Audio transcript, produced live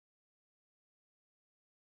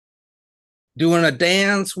Doing a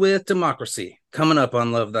dance with democracy. Coming up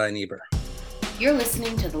on Love Thy Neighbor. You're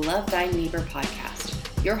listening to the Love Thy Neighbor podcast,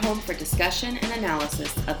 your home for discussion and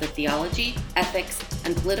analysis of the theology, ethics,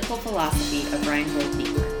 and political philosophy of Reinhold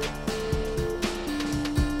Niebuhr.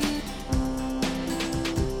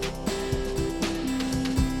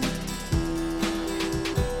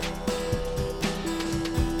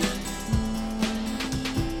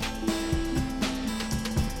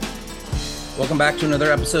 Welcome back to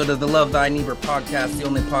another episode of the Love Thy Neighbor podcast, the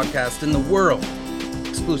only podcast in the world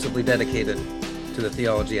exclusively dedicated to the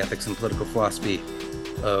theology, ethics, and political philosophy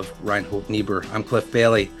of Reinhold Niebuhr. I'm Cliff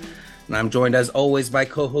Bailey, and I'm joined as always by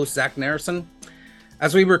co-host Zach Narrison.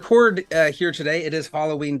 As we record here today, it is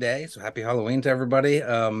Halloween Day, so happy Halloween to everybody.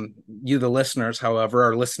 You, the listeners, however,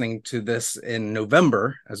 are listening to this in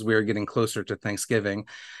November as we are getting closer to Thanksgiving.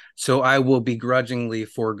 So I will begrudgingly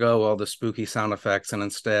forego all the spooky sound effects and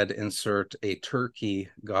instead insert a turkey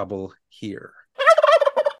gobble here.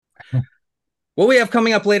 What we have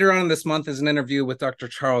coming up later on this month is an interview with Dr.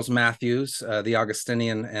 Charles Matthews, the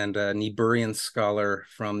Augustinian and Niebuhrian scholar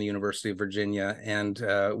from the University of Virginia. And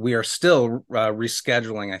we are still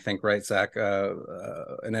rescheduling, I think, right, Zach,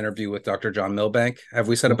 an interview with Dr. John Milbank. Have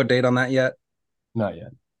we set up a date on that yet? Not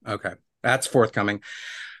yet. Okay, that's forthcoming.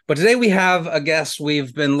 But today we have a guest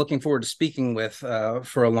we've been looking forward to speaking with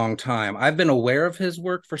for a long time. I've been aware of his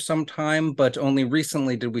work for some time, but only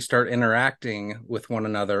recently did we start interacting with one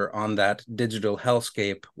another on that digital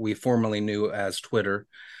hellscape we formerly knew as Twitter.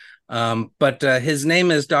 But his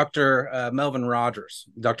name is Dr. Melvin Rogers.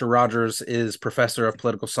 Dr. Rogers is professor of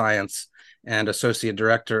political science and associate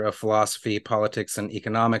director of philosophy, politics, and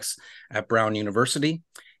economics at Brown University.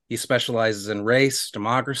 He specializes in race,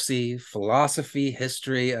 democracy, philosophy,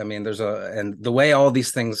 history. I mean, and the way all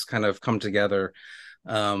these things kind of come together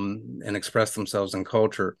and express themselves in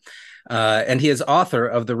culture. And he is author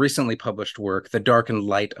of the recently published work, The Darkened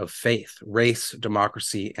Light of Faith, Race,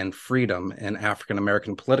 Democracy, and Freedom in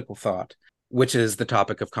African-American Political Thought, which is the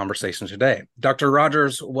topic of conversation today. Dr.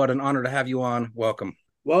 Rogers, what an honor to have you on. Welcome.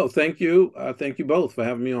 Well, thank you. Thank you both for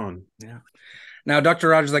having me on. Yeah. Now, Dr.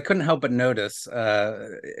 Rogers, I couldn't help but notice,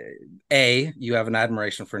 A, you have an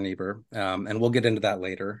admiration for Niebuhr, and we'll get into that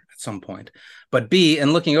later at some point. But B,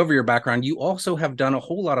 in looking over your background, you also have done a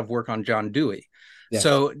whole lot of work on John Dewey. Yes.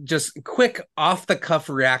 So just quick off-the-cuff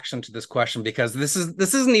reaction to this question, because this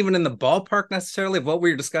isn't even in the ballpark necessarily of what we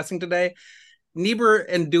were discussing today. Niebuhr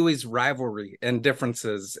and Dewey's rivalry and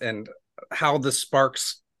differences and how the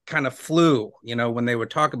sparks kind of flew, when they would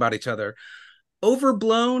talk about each other.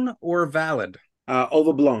 Overblown or valid?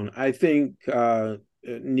 Overblown. I think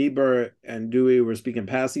Niebuhr and Dewey were speaking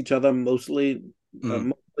past each other, mostly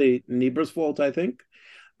Niebuhr's fault, I think.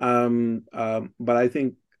 But I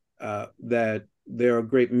think that there are a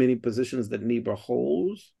great many positions that Niebuhr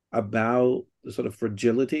holds about the sort of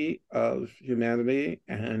fragility of humanity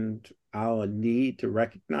and our need to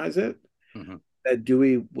recognize it, that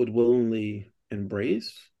Dewey would willingly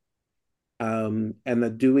embrace. And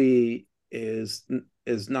that Dewey is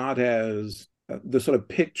not as the sort of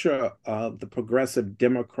picture of the progressive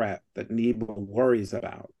Democrat that Niebuhr worries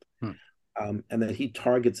about, and that he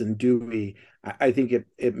targets in Dewey. I think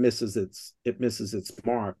it misses its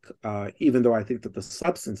mark, even though I think that the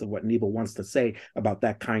substance of what Niebuhr wants to say about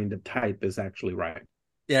that kind of type is actually right.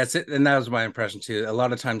 Yeah, and that was my impression too. A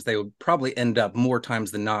lot of times they would probably end up more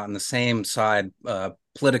times than not on the same side,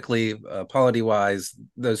 politically, polity-wise,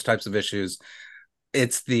 those types of issues.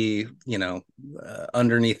 It's the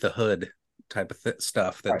underneath the hood type of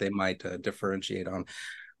stuff that they might differentiate on.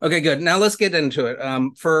 Okay, good. Now let's get into it.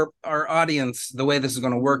 For our audience, the way this is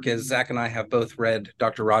going to work is Zach and I have both read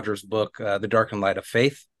Dr. Rogers' book, The Darkened Light of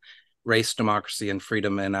Faith, Race, Democracy, and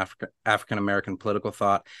Freedom in African-American Political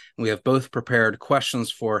Thought. And we have both prepared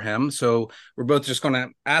questions for him. So we're both just going to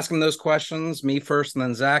ask him those questions, me first and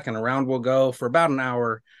then Zach, and around we'll go for about an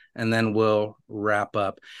hour, and then we'll wrap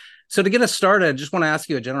up. So to get us started, I just want to ask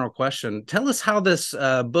you a general question. Tell us how this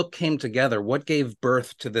book came together. What gave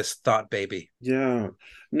birth to this thought baby? Yeah,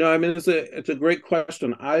 no, I mean, it's a great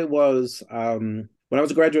question. I was, when I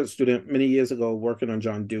was a graduate student many years ago working on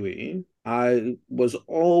John Dewey, I was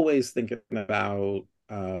always thinking about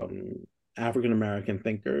African-American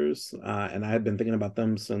thinkers, and I had been thinking about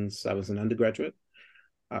them since I was an undergraduate.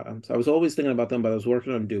 So I was always thinking about them, but I was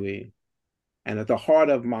working on Dewey. And at the heart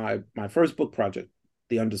of my first book project,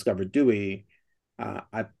 The Undiscovered Dewey,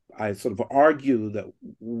 I sort of argue that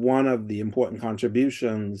one of the important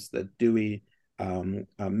contributions that Dewey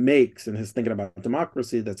makes in his thinking about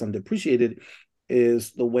democracy that's underappreciated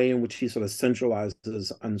is the way in which he sort of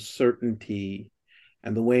centralizes uncertainty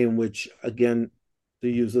and the way in which, again, to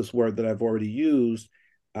use this word that I've already used,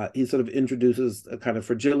 he sort of introduces a kind of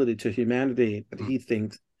fragility to humanity that he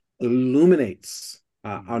thinks illuminates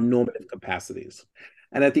our normative capacities.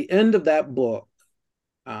 And at the end of that book,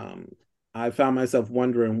 I found myself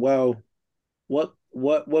wondering, well,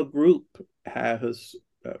 what group has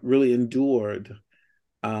really endured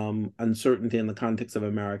uncertainty in the context of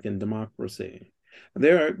American democracy?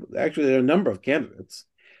 There are a number of candidates,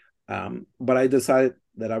 but I decided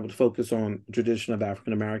that I would focus on the tradition of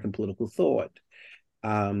African American political thought.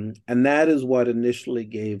 And that is what initially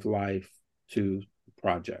gave life to the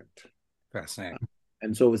project. Fascinating.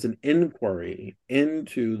 And so it's an inquiry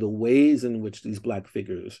into the ways in which these Black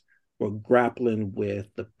figures were grappling with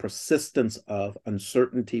the persistence of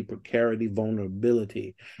uncertainty, precarity,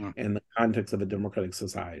 vulnerability in the context of a democratic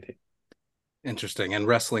society. Interesting. And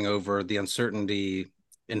wrestling over the uncertainty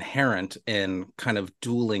inherent in kind of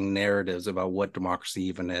dueling narratives about what democracy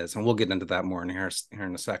even is. And we'll get into that more in here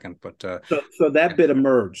in a second. But so that bit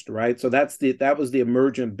emerged, right? So that was the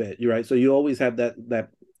emergent bit, right? So you always have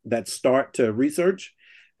that start to research,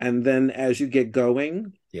 and then as you get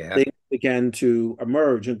going, things began to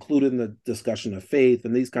emerge, including the discussion of faith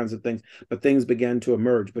and these kinds of things. But things began to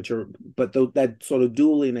emerge. But that sort of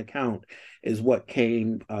dueling account is what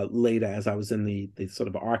came later, as I was in the sort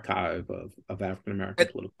of archive of African American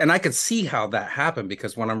political. And I could see how that happened,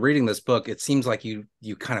 because when I'm reading this book, it seems like you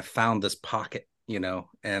kind of found this pocket,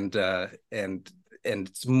 and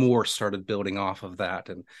it's more started building off of that,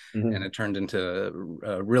 and it turned into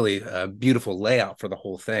a really beautiful layout for the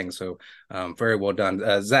whole thing. So very well done.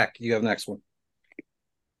 Zach, you have the next one.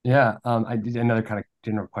 Yeah, I did another kind of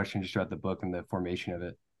general question just about the book and the formation of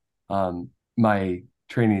it. My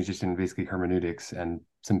training is just in basically hermeneutics and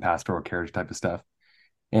some pastoral care type of stuff.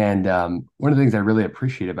 And one of the things I really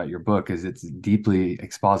appreciate about your book is it's deeply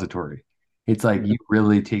expository. It's like you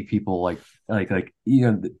really take people like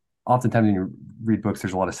oftentimes when you read books,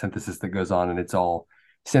 there's a lot of synthesis that goes on, and it's all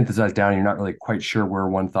synthesized down. And you're not really quite sure where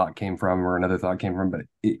one thought came from or another thought came from, but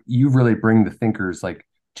you really bring the thinkers like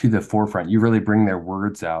to the forefront. You really bring their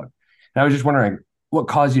words out. And I was just wondering what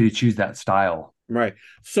caused you to choose that style. Right.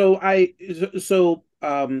 So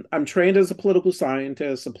I'm trained as a political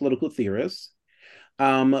scientist, a political theorist.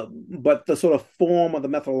 But the sort of form of the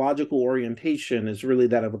methodological orientation is really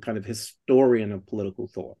that of a kind of historian of political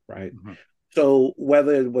thought, right? So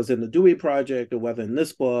whether it was in the Dewey Project or whether in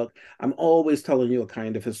this book, I'm always telling you a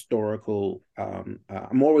kind of historical,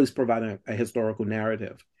 I'm always providing a historical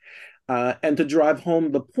narrative. And to drive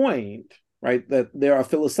home the point, right, that there are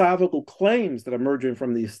philosophical claims that are emerging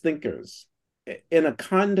from these thinkers in a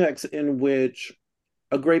context in which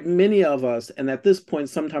a great many of us, and at this point,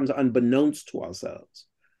 sometimes unbeknownst to ourselves,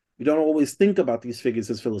 we don't always think about these figures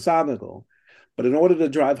as philosophical. But in order to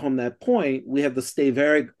drive home that point, we have to stay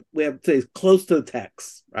close to the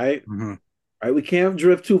text, right? Right. We can't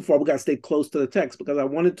drift too far. We got to stay close to the text, because I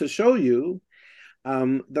wanted to show you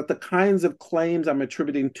that the kinds of claims I'm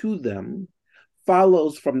attributing to them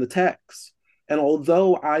follows from the text. And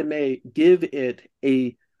although I may give it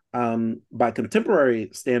by contemporary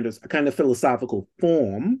standards, a kind of philosophical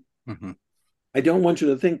form, I don't want you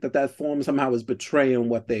to think that form somehow is betraying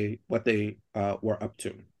what they were up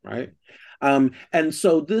to, right? And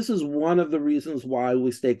so this is one of the reasons why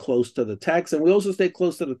we stay close to the text. And we also stay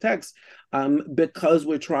close to the text because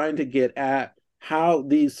we're trying to get at how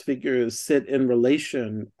these figures sit in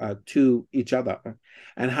relation to each other,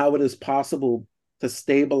 and how it is possible to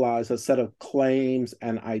stabilize a set of claims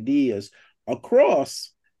and ideas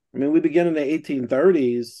across. I mean, we begin in the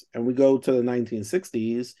 1830s and we go to the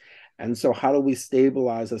 1960s. And so how do we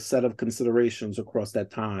stabilize a set of considerations across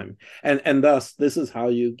that time? And thus, this is how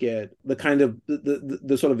you get the kind of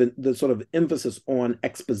the sort of emphasis on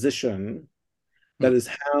exposition that is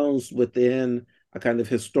housed within a kind of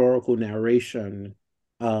historical narration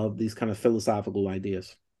of these kind of philosophical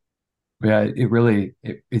ideas. Yeah,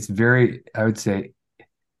 it's very, I would say,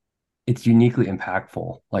 it's uniquely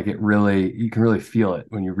impactful. Like you can really feel it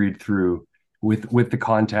when you read through with the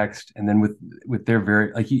context, and then with their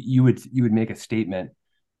very, like you would make a statement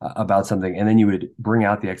about something, and then you would bring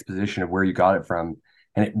out the exposition of where you got it from,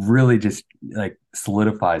 and it really just like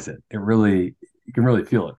solidifies it. You can really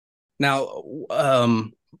feel it. Now,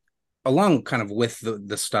 along kind of with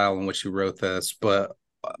the style in which you wrote this, but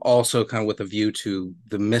also kind of with a view to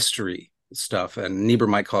the mystery stuff, and Niebuhr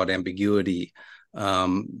might call it ambiguity,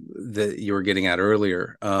 that you were getting at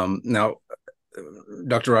earlier. Now,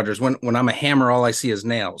 Dr. Rogers, when I'm a hammer, all I see is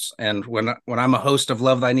nails. And when I'm a host of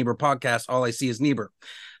Love Thy Niebuhr podcast, all I see is Niebuhr.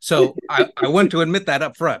 So I want to admit that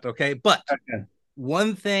up front, okay? But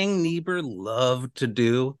one thing Niebuhr loved to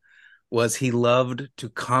do was he loved to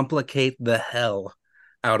complicate the hell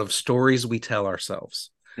out of stories we tell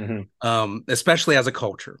ourselves. especially as a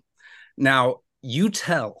culture. Now, you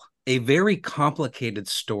tell a very complicated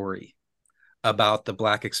story about the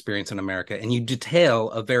Black experience in America, and you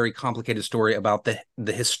detail a very complicated story about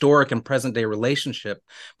the historic and present day relationship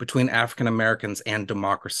between African Americans and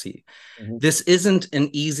democracy. This isn't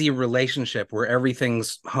an easy relationship where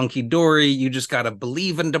everything's hunky-dory, you just got to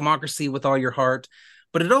believe in democracy with all your heart.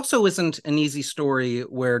 But it also isn't an easy story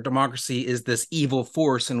where democracy is this evil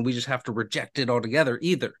force and we just have to reject it altogether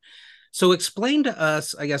either. So explain to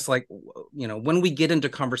us, I guess, like, when we get into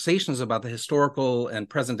conversations about the historical and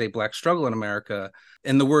present day Black struggle in America,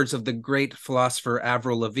 in the words of the great philosopher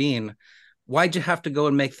Avril Lavigne, why'd you have to go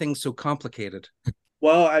and make things so complicated?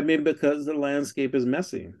 Well, I mean, because the landscape is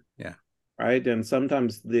messy. Yeah. Right. And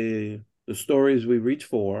sometimes the stories we reach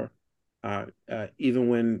for, even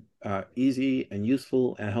when easy and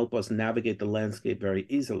useful and help us navigate the landscape very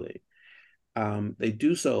easily, they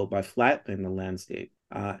do so by flattening the landscape.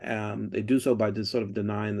 They do so by just sort of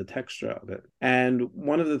denying the texture of it. And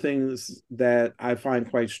one of the things that I find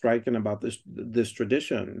quite striking about this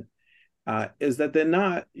tradition is that they're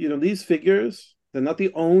not, these figures, they're not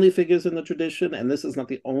the only figures in the tradition, and this is not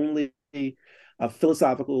the only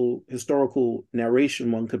philosophical, historical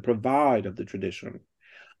narration one could provide of the tradition.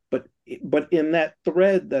 But in that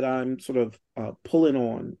thread that I'm sort of pulling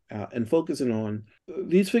on and focusing on,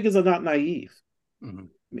 these figures are not naive. I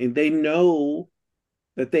mean, they know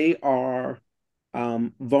that they are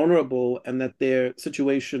vulnerable and that their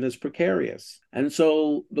situation is precarious. And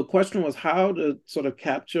so the question was how to sort of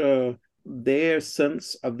capture their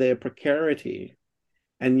sense of their precarity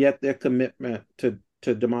and yet their commitment to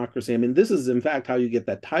democracy. I mean, this is in fact how you get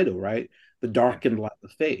that title, right? The Darkened Light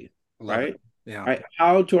of Faith, right? Yeah. Right.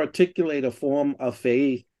 How to articulate a form of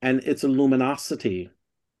faith and its luminosity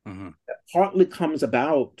that partly comes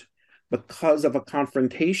about because of a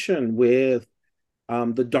confrontation with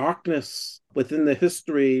the darkness within the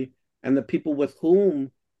history and the people with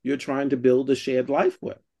whom you're trying to build a shared life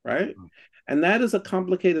with, right? And that is a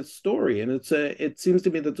complicated story. And it seems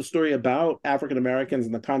to me that the story about African Americans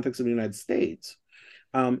in the context of the United States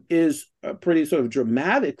is a pretty sort of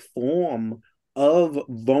dramatic form of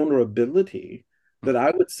vulnerability that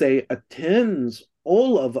I would say attends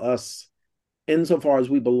all of us insofar as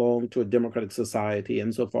we belong to a democratic society,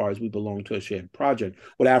 insofar as we belong to a shared project.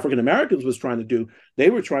 What African Americans was trying to do, they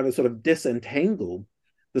were trying to sort of disentangle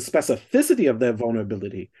the specificity of their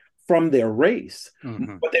vulnerability from their race.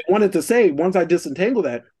 But they wanted to say, once I disentangle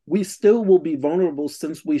that, we still will be vulnerable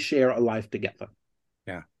since we share a life together.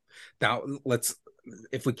 Yeah. Now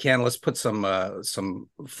if we can, let's put some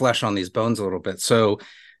flesh on these bones a little bit. So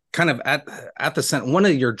kind of at the center, one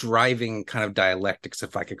of your driving kind of dialectics,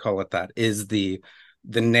 if I could call it that, is the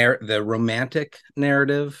romantic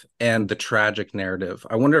narrative and the tragic narrative.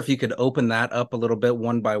 I wonder if you could open that up a little bit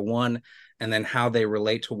one by one, and then how they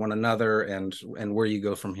relate to one another and where you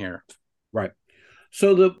go from here. Right.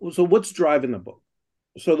 So what's driving the book?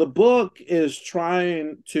 So the book is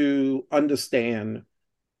trying to understand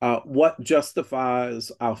what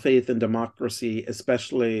justifies our faith in democracy,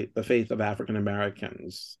 especially the faith of African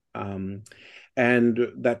Americans. And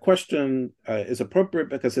that question is appropriate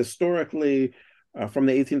because historically, from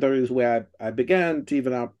the 1830s, where I began, to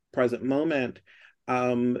even our present moment,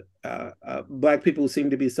 Black people seem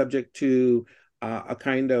to be subject to a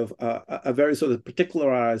kind of a very sort of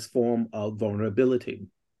particularized form of vulnerability.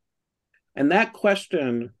 And that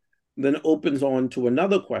question then opens on to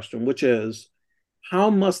another question, which is,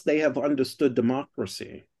 how must they have understood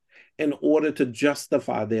democracy in order to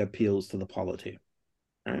justify their appeals to the polity?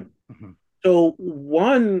 Right? So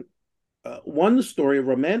one story, a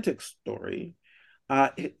romantic story,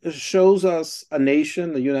 it shows us a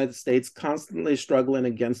nation, the United States, constantly struggling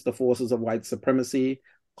against the forces of white supremacy,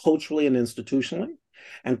 culturally and institutionally,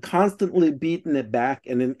 and constantly beating it back.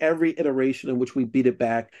 And in every iteration in which we beat it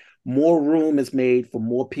back, more room is made for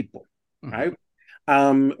more people, right?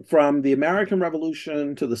 From the American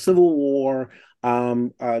Revolution to the Civil War,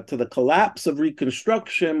 to the collapse of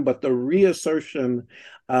Reconstruction, but the reassertion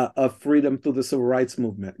of freedom through the Civil Rights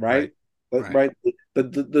Movement, right? Right.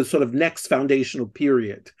 The sort of next foundational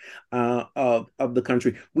period of the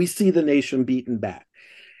country. We see the nation beaten back.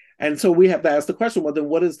 And so we have to ask the question, well, then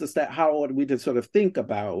what is the how are we to sort of think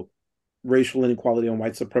about racial inequality and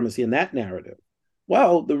white supremacy in that narrative?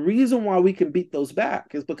 Well, the reason why we can beat those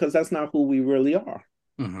back is because that's not who we really are.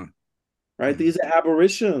 Right? These are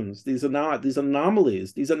aberrations. These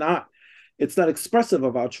anomalies. It's not expressive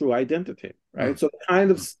of our true identity. Right? So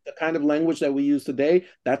the kind of language that we use today,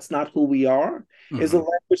 that's not who we are, is a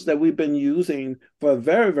language that we've been using for a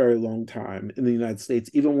very, very long time in the United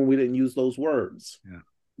States, even when we didn't use those words.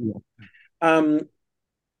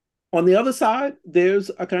 On the other side, there's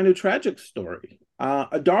a kind of tragic story,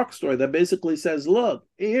 a dark story that basically says, look,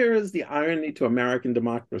 here is the irony to American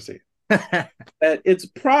democracy, that its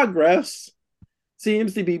progress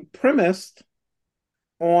seems to be premised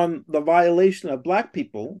on the violation of Black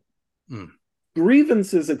people. Mm.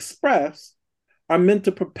 Grievances expressed are meant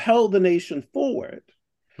to propel the nation forward.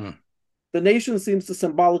 Mm. The nation seems to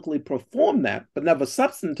symbolically perform that, but never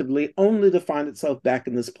substantively, only to find itself back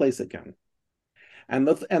in this place again. And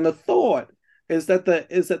the thought is that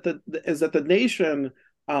the nation,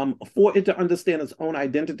 for it to understand its own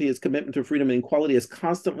identity, its commitment to freedom and equality, is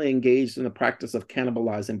constantly engaged in the practice of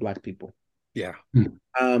cannibalizing Black people. Yeah.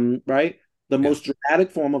 Right. The most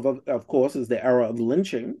dramatic form of course, is the era of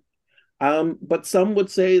lynching. But some would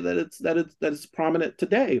say that it's prominent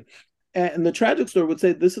today. And the tragic story would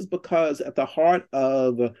say this is because at the heart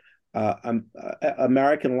of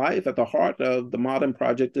American life, at the heart of the modern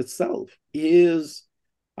project itself, is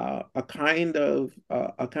a kind of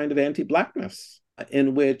anti-Blackness,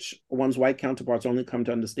 in which one's white counterparts only come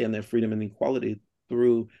to understand their freedom and equality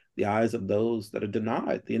through the eyes of those that are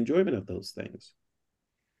denied the enjoyment of those things.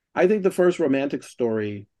 I think the first romantic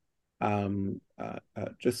story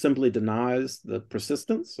just simply denies the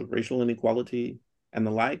persistence of racial inequality and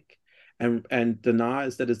the like, and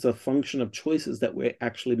denies that it's a function of choices that we're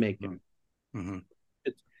actually making. Mm-hmm.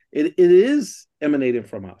 It is emanating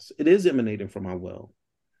from us. It is emanating from our will.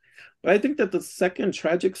 But I think that the second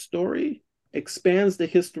tragic story expands the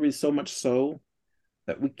history so much so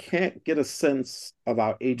that we can't get a sense of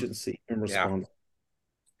our agency in response.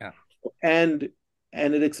 Yeah. And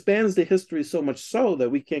it expands the history so much so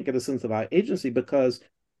that we can't get a sense of our agency, because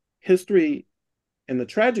history, in the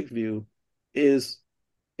tragic view, is,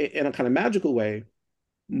 in a kind of magical way,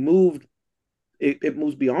 it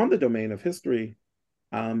moves beyond the domain of history,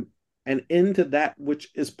 and into that which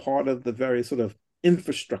is part of the very sort of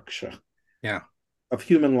infrastructure of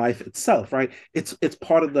human life itself, right? It's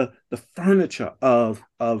part of the furniture of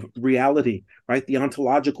reality, right? The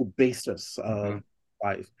ontological basis of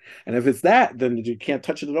life. And if it's that, then you can't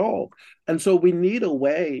touch it at all. And so we need a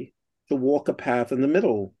way to walk a path in the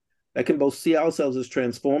middle that can both see ourselves as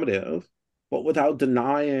transformative, but without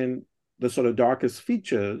denying the sort of darkest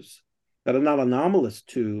features that are not anomalous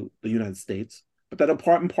to the United States, but that are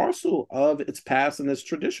part and parcel of its past and its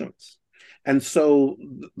traditions. And so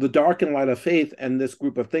the Darkened Light of Faith and this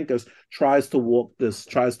group of thinkers tries to walk this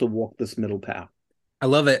middle path. I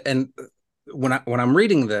love it. And when I'm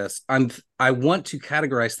reading this, I want to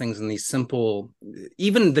categorize things in these simple,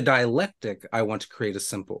 even the dialectic I want to create as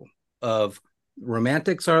simple of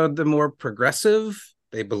romantics are the more progressive.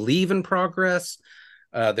 They believe in progress.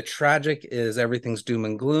 The tragic is everything's doom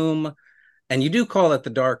and gloom. And you do call it the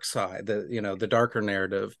dark side, the darker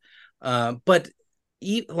narrative. But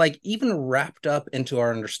even wrapped up into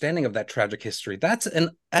our understanding of that tragic history, that's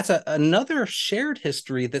another shared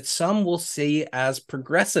history that some will see as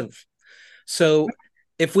progressive. So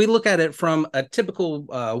if we look at it from a typical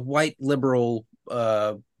white liberal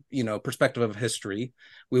perspective of history,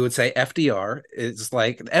 we would say FDR is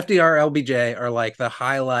like FDR, LBJ are like the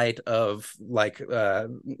highlight of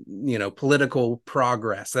political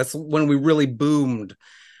progress. That's when we really boomed.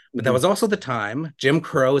 But that was also the time Jim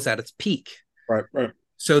Crow is at its peak. Right.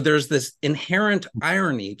 So there's this inherent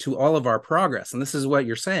irony to all of our progress. And this is what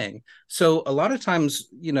you're saying. So a lot of times,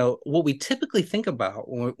 what we typically think about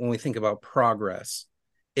when we think about progress,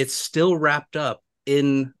 it's still wrapped up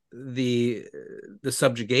in the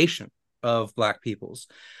subjugation of Black peoples.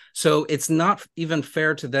 So it's not even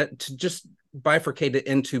fair to just bifurcate it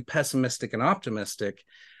into pessimistic and optimistic,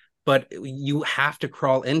 but you have to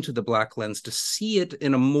crawl into the Black lens to see it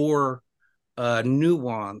in a more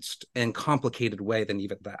nuanced and complicated way than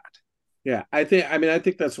even that. Yeah, I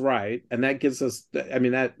think that's right. And that gives us,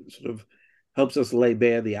 that sort of helps us lay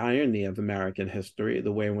bare the irony of American history,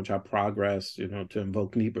 the way in which our progress, to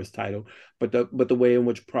invoke Niebuhr's title, but the way in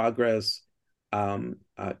which progress,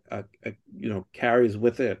 carries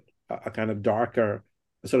with it a kind of darker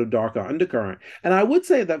undercurrent. And I would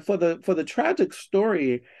say that for the tragic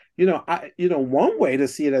story, one way to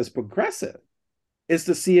see it as progressive is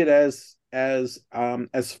to see it as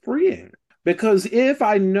freeing. Because if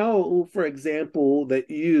I know, for example, that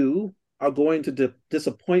you are going to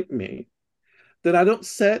disappoint me, then I don't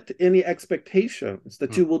set any expectations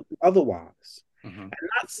that you will do otherwise. And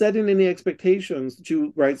not setting any expectations that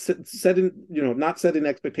you, right, not setting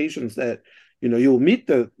expectations that, you'll meet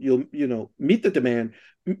the demand,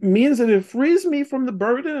 means that it frees me from the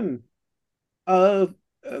burden of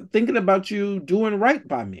thinking about you doing right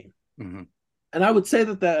by me. And I would say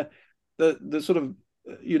that the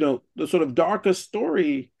sort of darker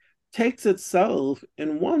story takes itself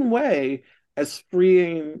in one way as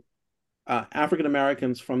freeing African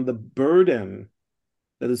Americans from the burden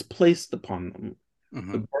that is placed upon them,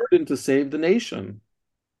 the burden to save the nation.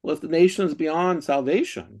 Well, if the nation is beyond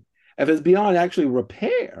salvation, if it's beyond actually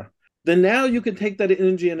repair, then now you can take that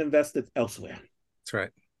energy and invest it elsewhere. That's right.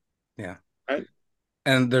 Yeah. Right.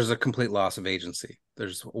 And there's a complete loss of agency.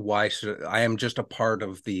 There's why should I am just a part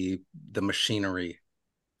of the machinery.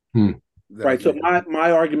 Right. So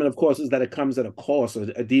my argument, of course, is that it comes at a cost,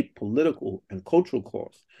 a deep political and cultural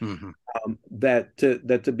cost. That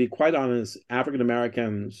to be quite honest, African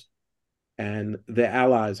Americans and their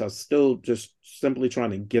allies are still just simply trying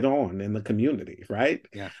to get on in the community, right?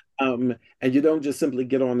 Yeah. And you don't just simply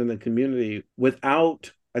get on in the community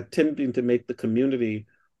without attempting to make the community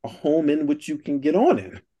a home in which you can get on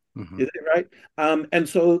in. Is it right? And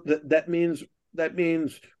so that means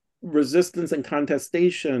resistance and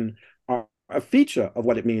contestation are a feature of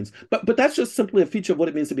what it means. But that's just simply a feature of what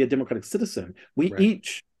it means to be a democratic citizen. We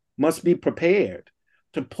each must be prepared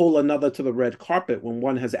to pull another to the red carpet when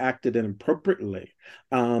one has acted inappropriately,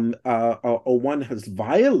 or one has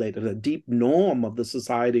violated a deep norm of the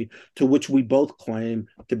society to which we both claim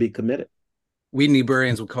to be committed. We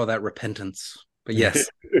Niebuhrians would call that repentance. But yes,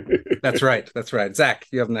 that's right. That's right. Zach,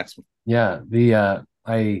 you have the next one. Yeah.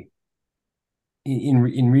 In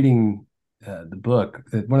reading the book,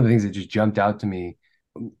 one of the things that just jumped out to me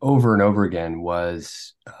over and over again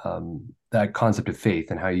was that concept of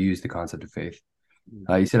faith and how you use the concept of faith.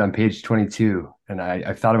 You said on page 22, and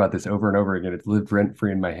I've thought about this over and over again. It's lived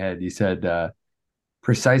rent-free in my head. You said,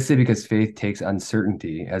 precisely because faith takes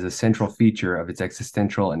uncertainty as a central feature of its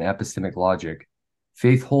existential and epistemic logic,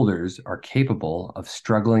 faith holders are capable of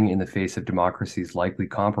struggling in the face of democracy's likely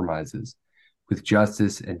compromises with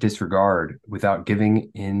justice and disregard without giving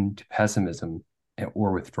in to pessimism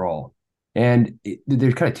or withdrawal. And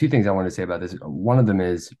there's kind of two things I want to say about this. One of them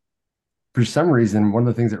is, for some reason, one of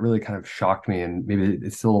the things that really kind of shocked me, and maybe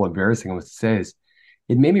it's still a little embarrassing almost to say, is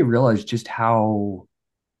it made me realize just how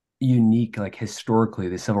unique, like historically,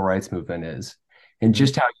 the civil rights movement is, and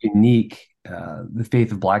just how unique the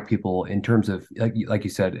faith of Black people in terms of, like you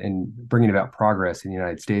said, in bringing about progress in the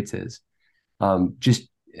United States is. Just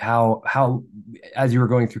how as you were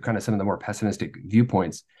going through kind of some of the more pessimistic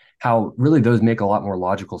viewpoints, how really those make a lot more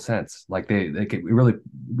logical sense. Like they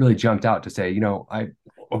really jumped out to say,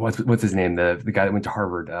 what's his name? The guy that went to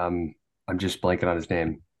Harvard. I'm just blanking on his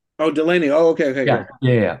name. Oh, Delaney. Oh, okay.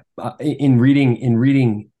 Yeah. In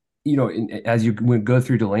reading, as you go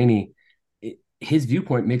through Delaney, his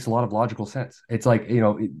viewpoint makes a lot of logical sense. It's like,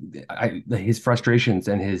 his frustrations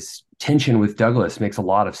and his tension with Douglas makes a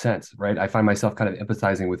lot of sense, right? I find myself kind of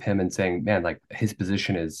empathizing with him and saying, man, like his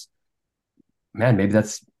position is, man, maybe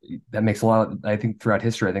that makes a lot of, I think throughout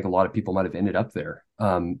history, I think a lot of people might have ended up there.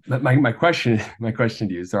 But my question to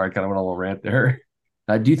you, sorry, I kind of went on a little rant there.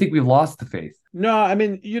 Do you think we've lost the faith? No, I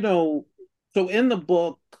mean, so in the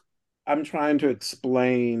book, I'm trying to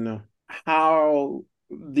explain how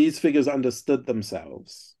these figures understood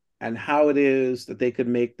themselves and how it is that they could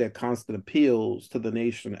make their constant appeals to the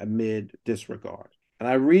nation amid disregard. And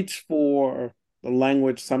I reach for the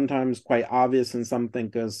language, sometimes quite obvious in some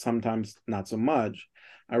thinkers, sometimes not so much.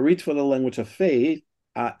 I reach for the language of faith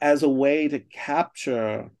as a way to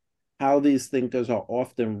capture how these thinkers are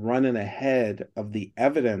often running ahead of the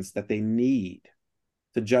evidence that they need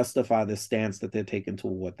to justify the stance that they're taking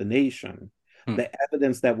toward the nation. The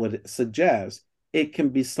evidence that would suggest it can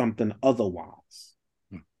be something otherwise.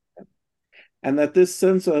 And that this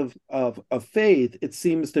sense of faith, it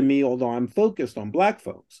seems to me, although I'm focused on Black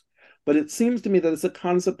folks, but it seems to me that it's a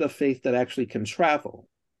concept of faith that actually can travel.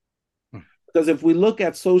 Because if we look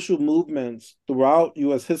at social movements throughout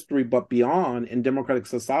US history, but beyond in democratic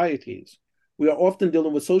societies, we are often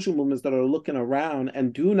dealing with social movements that are looking around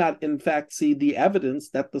and do not, in fact, see the evidence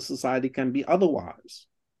that the society can be otherwise.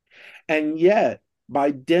 And yet,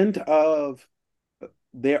 by dint of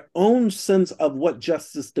their own sense of what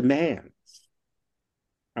justice demands,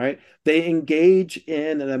 right, they engage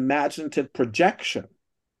in an imaginative projection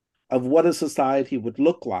of what a society would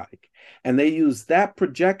look like. And they use that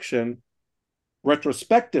projection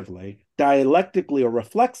retrospectively, dialectically, or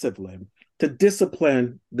reflexively to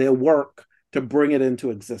discipline their work to bring it into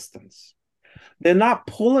existence. They're not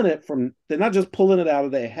just pulling it out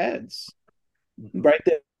of their heads, right?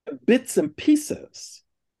 They're bits and pieces,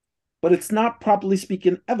 but it's not, properly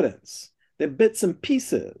speaking, evidence. They're bits and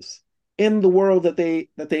pieces in the world that they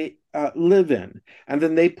live in, and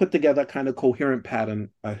then they put together a kind of coherent pattern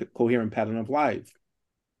of life.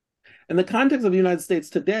 In the context of the United States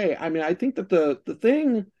today, I mean, I think that the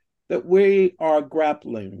thing that we are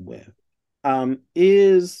grappling with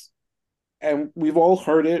is and we've all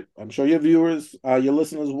heard it. I'm sure your viewers, your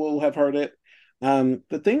listeners will have heard it.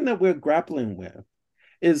 The thing that we're grappling with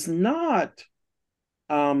is not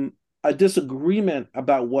a disagreement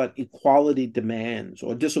about what equality demands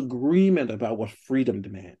or disagreement about what freedom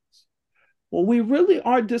demands. What we really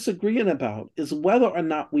are disagreeing about is whether or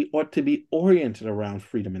not we ought to be oriented around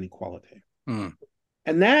freedom and equality. Mm.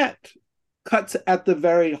 And that cuts at the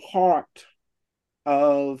very heart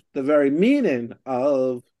of the very meaning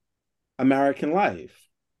of American life,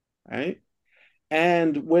 right?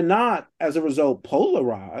 And we're not, as a result,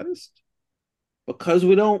 polarized because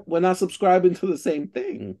we're not subscribing to the same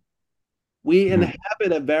thing. We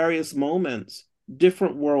inhabit at various moments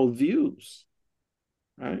different worldviews,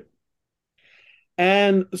 right?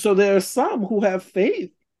 And so there are some who have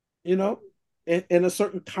faith, in a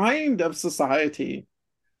certain kind of society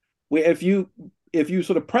where if you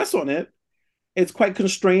sort of press on it, it's quite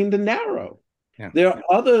constrained and narrow. Yeah. There are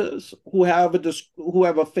others who have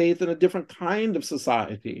a faith in a different kind of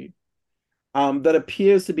society that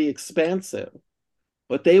appears to be expansive,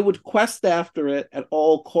 but they would quest after it at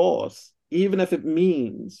all costs, even if it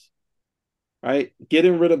means, right,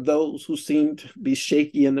 getting rid of those who seem to be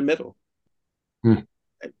shaky in the middle. Hmm.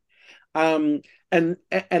 And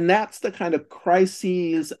that's the kind of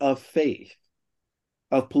crises of faith,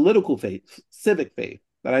 of political faith, civic faith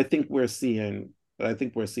that I think we're seeing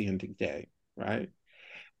today, right?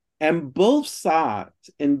 And both sides,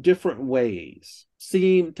 in different ways,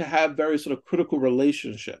 seem to have very sort of critical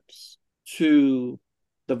relationships to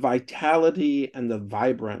the vitality and the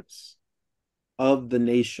vibrance of the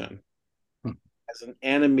nation as an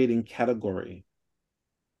animating category,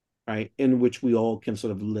 right, in which we all can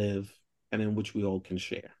sort of live and in which we all can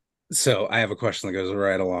share. So I have a question that goes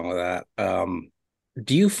right along with that.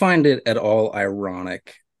 Do you find it at all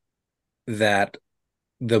ironic that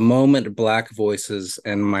the moment Black voices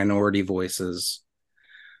and minority voices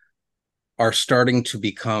are starting to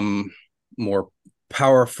become more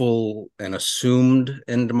powerful and assumed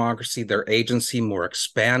in democracy, their agency more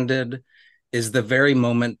expanded, is the very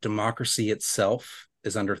moment democracy itself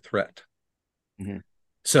is under threat? Mm-hmm.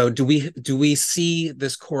 So do we see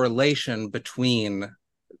this correlation between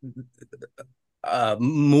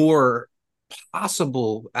more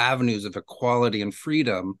possible avenues of equality and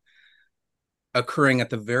freedom occurring at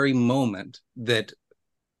the very moment that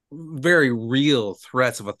very real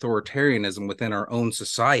threats of authoritarianism within our own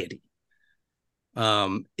society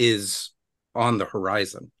is on the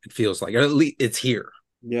horizon? It feels like, or at least it's here.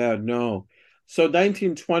 Yeah, no. So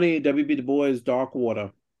 1920, W.B. Du Bois,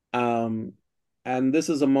 Darkwater. And this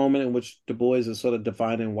is a moment in which Du Bois is sort of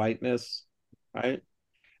defining whiteness, right?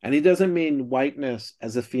 And he doesn't mean whiteness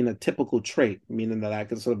as a phenotypical trait, meaning that I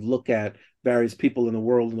can sort of look at various people in the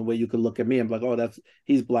world in the way you could look at me and be like, oh,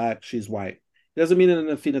 he's Black, she's white. He doesn't mean it in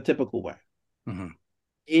a phenotypical way. Mm-hmm.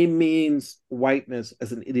 He means whiteness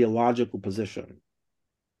as an ideological position,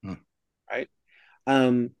 right?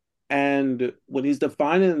 And when he's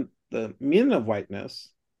defining the meaning of whiteness,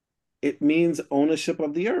 it means ownership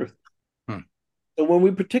of the earth. So when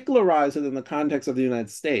we particularize it in the context of the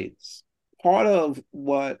United States, part of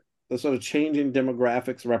what the sort of changing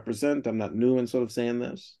demographics represent, I'm not new in sort of saying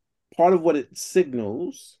this, part of what it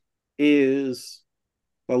signals is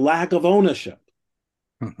the lack of ownership.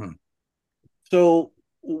 Mm-hmm. So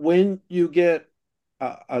when you get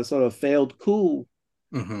a sort of failed coup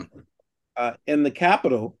in the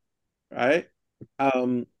Capitol, right,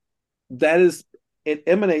 it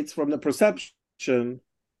emanates from the perception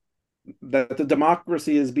that the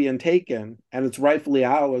democracy is being taken and it's rightfully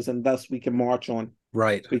ours, and thus we can march on.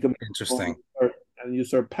 Right. We can Interesting. And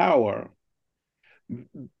usurp power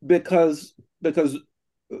because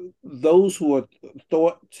those who are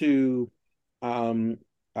thought to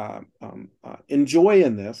enjoy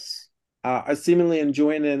in this are seemingly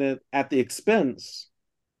enjoying in it at the expense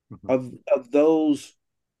of those,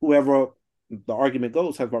 whoever the argument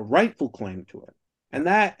goes, have a rightful claim to it. And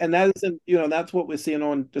that isn't, that's what we're seeing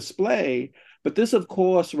on display. But this, of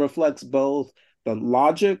course, reflects both the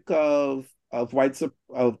logic of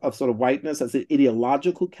sort of whiteness as an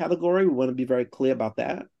ideological category. We want to be very clear about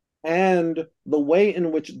that. And the way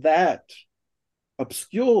in which that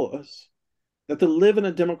obscures that to live in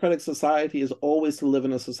a democratic society is always to live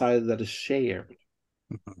in a society that is shared.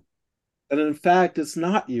 And in fact, it's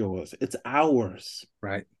not yours, it's ours.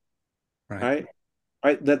 Right. Right?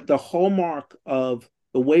 That the hallmark of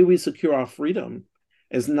the way we secure our freedom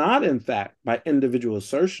is not, in fact, by individual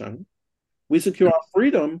assertion. We secure our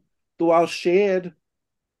freedom through our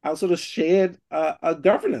sort of shared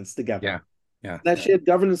governance together. Yeah. That shared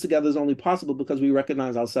governance together is only possible because we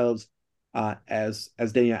recognize ourselves as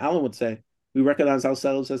Daniel Allen would say, we recognize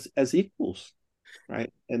ourselves as equals,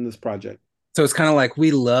 right, in this project. So it's kind of like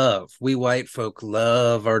we white folk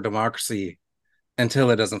love our democracy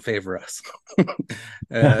until it doesn't favor us.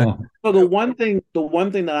 So the one thing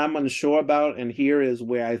that I'm unsure about, and here is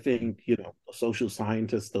where I think, the social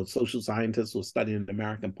scientists who are studying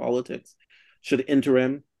American politics should enter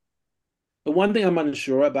in. The one thing I'm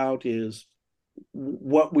unsure about is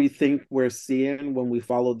what we think we're seeing when we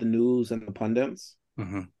follow the news and the pundits.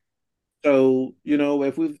 Mm-hmm. So,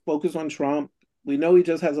 if we focus on Trump, we know he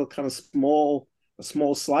just has a kind of a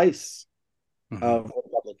small slice Mm-hmm. of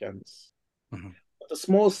Republicans. Mm-hmm. But the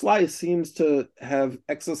small slice seems to have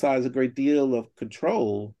exercised a great deal of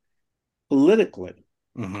control politically.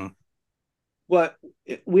 Mm-hmm. But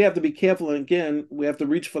we have to be careful. And again, we have to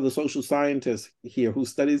reach for the social scientist here who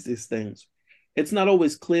studies these things. It's not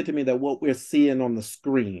always clear to me that what we're seeing on the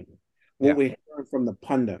screen, what we're hearing from the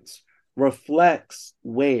pundits, reflects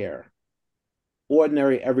where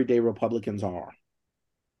ordinary, everyday Republicans are.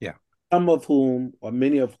 Yeah. Some of whom, or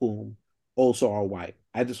many of whom, also are white.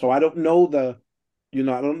 So I don't know I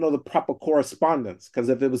don't know the proper correspondence, because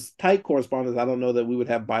if it was tight correspondence, I don't know that we would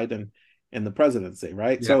have Biden in the presidency,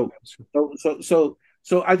 right? Yeah. So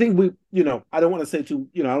I think I don't want to say too,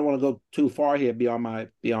 I don't want to go too far here beyond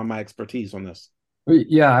my expertise on this.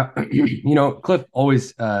 Yeah, Cliff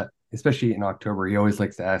always, especially in October, he always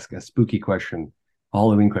likes to ask a spooky question, a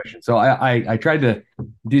Halloween question. So I tried to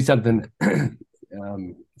do something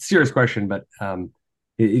serious question, but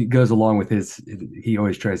it goes along with he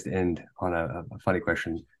always tries to end on a funny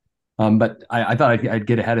question. But I thought I'd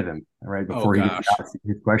get ahead of him, right, before he gets to ask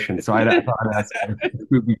his question. So I thought I'd ask a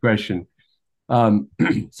spooky question.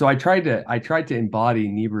 So I tried to embody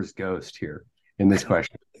Niebuhr's ghost here in this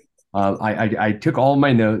question. I took all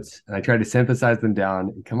my notes and I tried to synthesize them down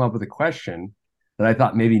and come up with a question that I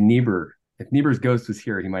thought maybe if Niebuhr's ghost was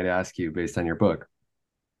here, he might ask you based on your book.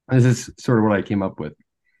 This is sort of what I came up with.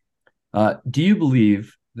 Do you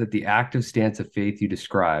believe that the active stance of faith you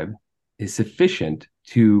describe is sufficient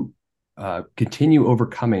to continue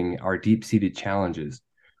overcoming our deep-seated challenges?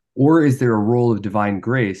 Or is there a role of divine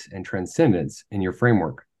grace and transcendence in your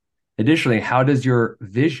framework? Additionally, how does your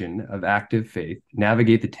vision of active faith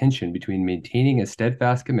navigate the tension between maintaining a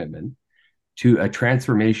steadfast commitment to a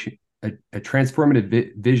transformative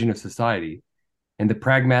vision of society and the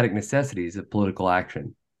pragmatic necessities of political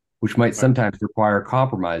action, which might sometimes require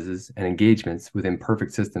compromises and engagements with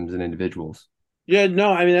imperfect systems and individuals? Yeah,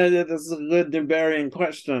 no, I mean, this is a good varying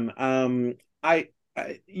question. I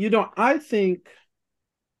think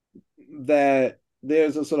that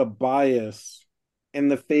there's a sort of bias in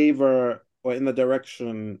the favor or in the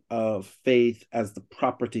direction of faith as the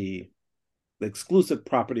exclusive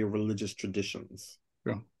property of religious traditions.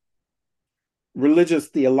 Yeah. Religious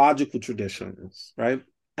theological traditions, right?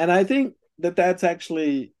 And I think that that's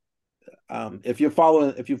actually, if you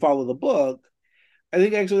follow the book, I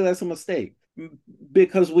think actually that's a mistake,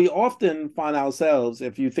 because we often find ourselves,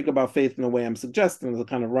 if you think about faith in the way I'm suggesting, as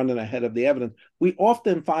kind of running ahead of the evidence, we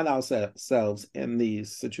often find ourselves in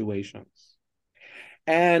these situations.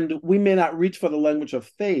 And we may not reach for the language of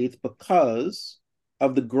faith because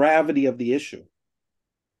of the gravity of the issue.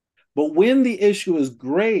 But when the issue is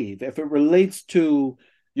grave, if it relates to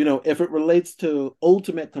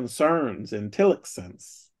ultimate concerns in Tillich's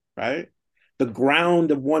sense, right? The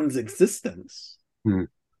ground of one's existence, then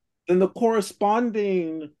the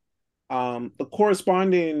corresponding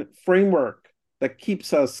framework that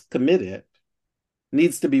keeps us committed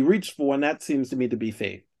needs to be reached for, and that seems to me to be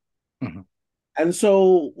faith. Mm-hmm. And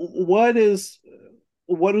so what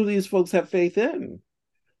do these folks have faith in?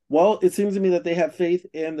 Well, it seems to me that they have faith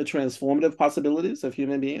in the transformative possibilities of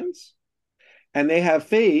human beings. And they have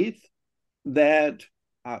faith that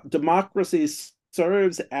democracy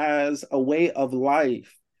serves as a way of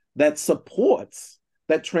life that supports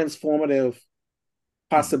that transformative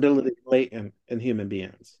possibility latent in human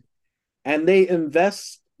beings. And they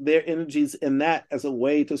invest their energies in that as a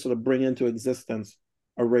way to sort of bring into existence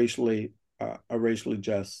a racially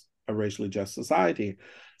just society.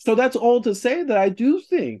 So that's all to say that I do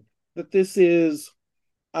think that this is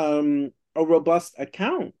a robust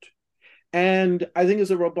account. And I think it's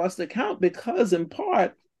a robust account because, in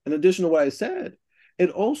part, in addition to what I said, it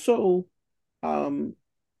also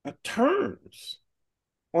turns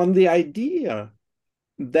on the idea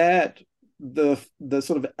that the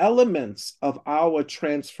sort of elements of our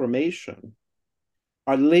transformation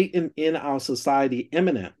are latent in our society,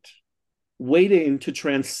 imminent, waiting to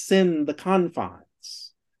transcend the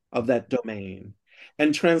confines of that domain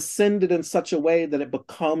and transcend it in such a way that it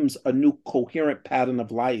becomes a new coherent pattern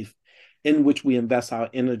of life in which we invest our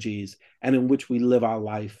energies and in which we live our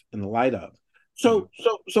life in the light of. So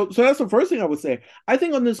that's the first thing I would say. I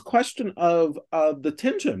think on this question of the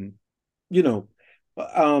tension, you know,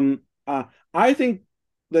 um, I think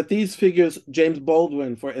that these figures, James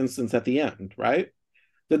Baldwin, for instance, at the end, right?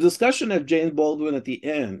 The discussion of James Baldwin at the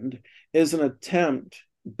end is an attempt,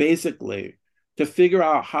 basically, to figure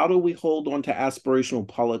out how do we hold on to aspirational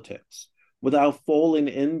politics without falling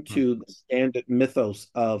into the standard mythos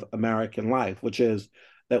of American life, which is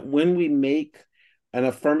that when we make an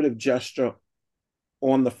affirmative gesture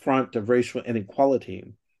on the front of racial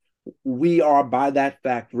inequality, we are by that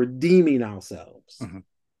fact redeeming ourselves,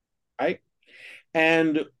 right?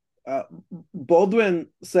 And Baldwin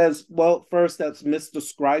says, well, first, that's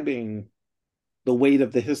misdescribing the weight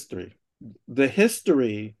of the history. The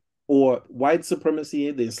history, or white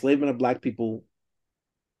supremacy, the enslavement of Black people,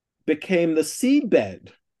 became the seedbed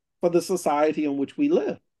for the society in which we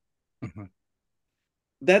live.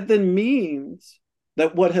 That then means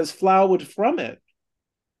that what has flowered from it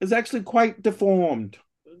is actually quite deformed.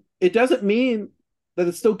 It doesn't mean that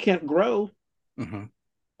it still can't grow,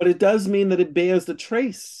 but it does mean that it bears the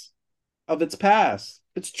trace of its past.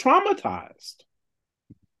 It's traumatized.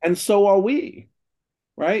 And so are we,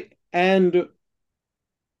 right? And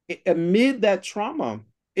amid that trauma,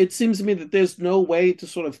 it seems to me that there's no way to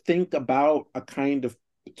sort of think about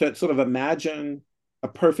to sort of imagine a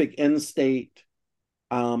perfect end state,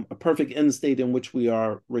 in which we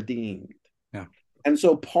are redeemed. Yeah. And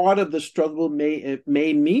so part of the struggle may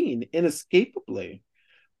mean inescapably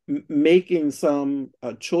making some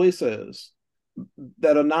choices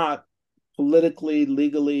that are not politically,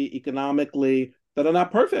 legally, economically, that are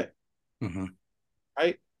not perfect.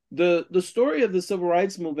 Right? The story of the civil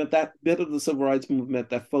rights movement, that bit of the civil rights movement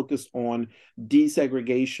that focused on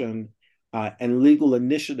desegregation and legal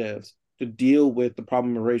initiatives to deal with the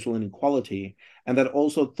problem of racial inequality, and that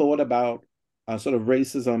also thought about sort of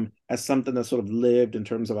racism as something that sort of lived in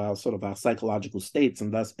terms of our psychological states,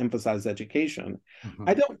 and thus emphasized education.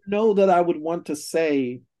 I don't know that I would want to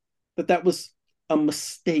say that that was a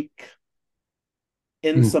mistake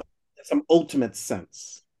in some ultimate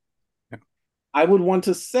sense. I would want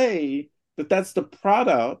to say that that's the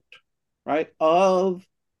product, right, of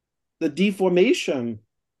the deformation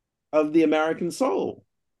of the American soul.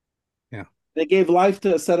 Yeah, they gave life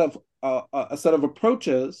to a set of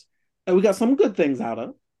approaches that we got some good things out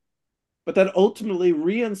of, but that ultimately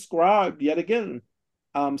reinscribed yet again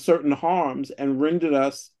certain harms and rendered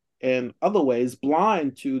us in other ways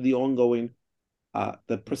blind to the ongoing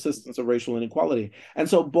the persistence of racial inequality. And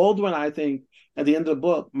so Baldwin, I think, at the end of the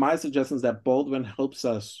book, my suggestion is that Baldwin helps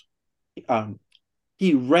us,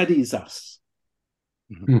 he readies us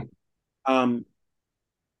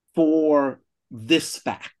for this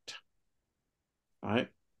fact, right?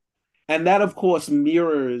 And that, of course,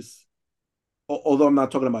 mirrors, although I'm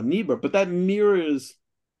not talking about Niebuhr, but that mirrors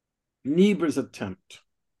Niebuhr's attempt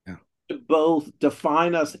to both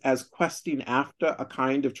define us as questing after a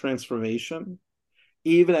kind of transformation,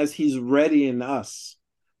 even as he's readying us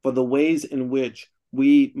for the ways in which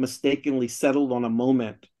we mistakenly settled on a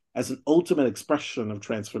moment as an ultimate expression of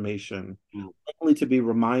transformation, only to be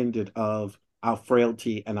reminded of our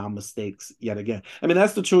frailty and our mistakes yet again. I mean,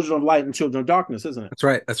 that's the children of light and children of darkness, isn't it?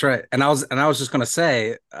 That's right. And I was just going to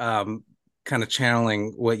say, kind of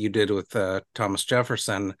channeling what you did with Thomas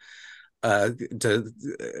Jefferson, if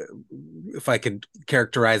I could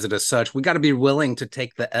characterize it as such, we got to be willing to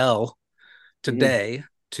take the L today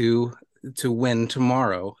to win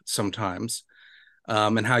tomorrow sometimes.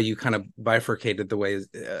 And how you kind of bifurcated the ways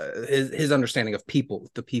his understanding of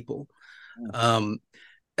the people.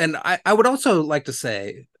 And I would also like to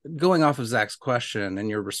say, going off of Zach's question and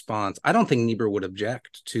your response, I don't think Niebuhr would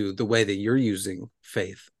object to the way that you're using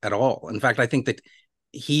faith at all. In fact, I think that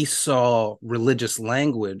he saw religious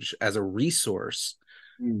language as a resource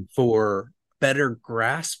for better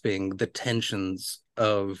grasping the tensions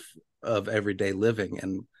of everyday living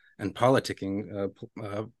and politicking,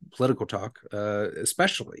 political talk,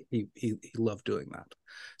 especially. He loved doing that.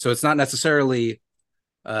 So it's not necessarily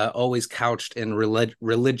always couched in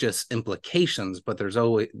religious implications, but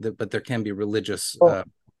there can be religious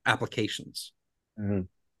applications.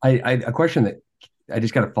 A question that I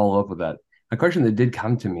just got to follow up with that. A question that did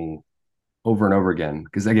come to me over and over again,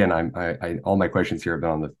 because again, I all my questions here have been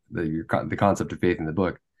on the concept of faith in the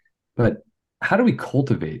book, but how do we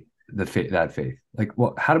cultivate that faith? Like,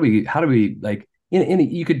 well, how do we like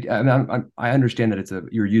you could, I understand that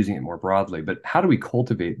you're using it more broadly, but how do we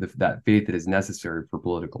cultivate that faith that is necessary for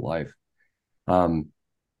political life? I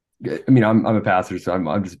mean, I'm a pastor, so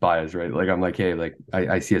I'm just biased, right? Like, I'm like, hey, like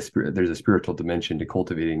I see there's a spiritual dimension to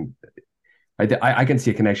cultivating. I can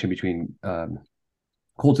see a connection between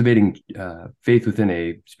cultivating faith within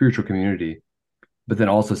a spiritual community, but then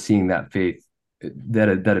also seeing that faith,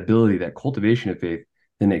 that ability, that cultivation of faith,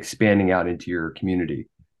 then expanding out into your community.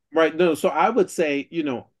 Right. No, so I would say,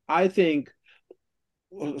 I think,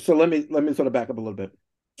 so let me sort of back up a little bit.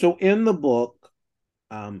 So in the book,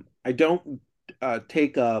 I don't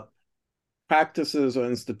take up practices or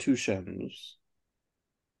institutions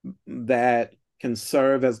that can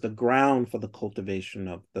serve as the ground for the cultivation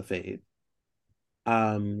of the faith.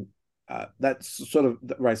 That's sort of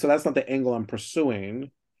right. So that's not the angle I'm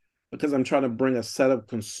pursuing, because I'm trying to bring a set of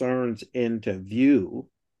concerns into view.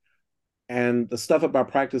 And the stuff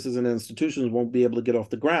about practices and institutions won't be able to get off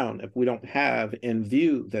the ground if we don't have in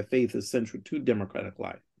view that faith is central to democratic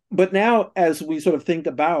life. But now, as we sort of think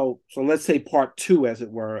about, so let's say part two, as it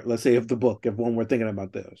were, let's say of the book, if when we're thinking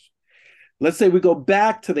about this, let's say we go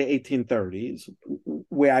back to the 1830s,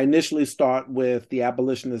 where I initially start with the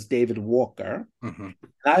abolitionist David Walker, and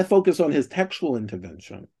I focus on his textual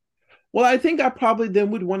intervention. Well, I think I probably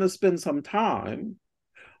then would want to spend some time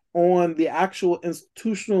on the actual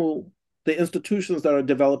the institutions that are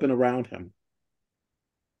developing around him.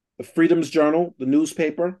 The Freedom's Journal, the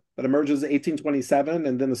newspaper that emerges in 1827,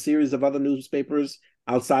 and then a series of other newspapers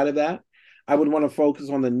outside of that. I would want to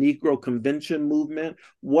focus on the Negro Convention movement.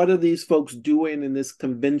 What are these folks doing in this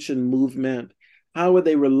convention movement? How are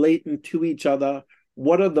they relating to each other?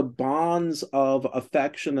 What are the bonds of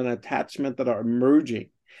affection and attachment that are emerging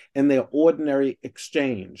in their ordinary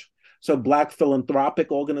exchange? So Black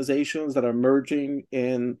philanthropic organizations that are emerging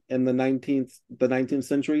in the 19th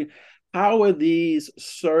century, how are these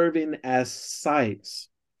serving as sites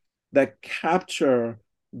that capture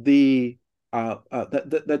that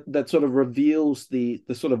sort of reveals the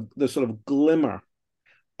sort of glimmer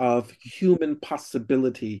of human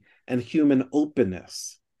possibility and human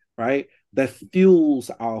openness, right? That fuels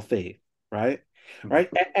our faith, right? Right.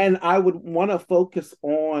 And I would want to focus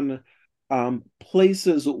on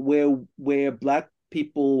places where Black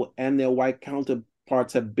people and their white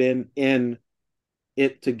counterparts have been in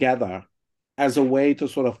it together as a way to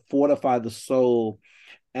sort of fortify the soul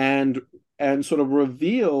and sort of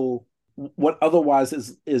reveal what otherwise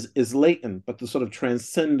is latent, but the sort of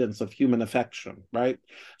transcendence of human affection, right?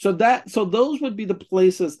 So those would be the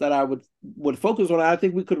places that I would focus on. I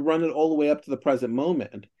think we could run it all the way up to the present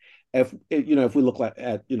moment, if we look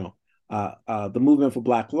at the movement for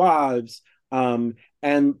Black lives,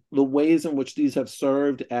 and the ways in which these have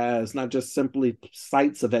served as not just simply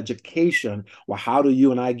sites of education, well, how do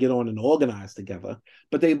you and I get on and organize together,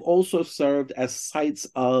 but they've also served as sites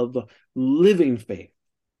of living faith.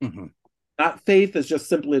 Not faith as just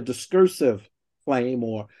simply a discursive claim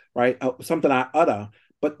or something I utter,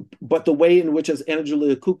 but the way in which, as Anna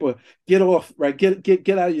Julia Cooper, get off, right, get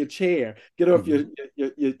out of your chair, get off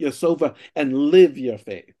your sofa and live your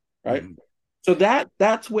faith, right? So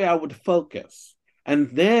that's where I would focus.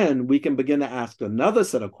 And then we can begin to ask another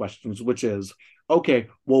set of questions, which is, okay,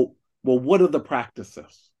 well, what are the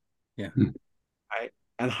practices? Yeah. Right?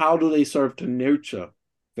 And how do they serve to nurture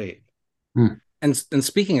faith? And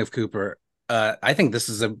speaking of Cooper, I think this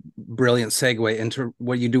is a brilliant segue into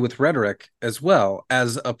what you do with rhetoric as well,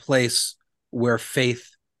 as a place where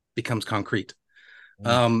faith becomes concrete.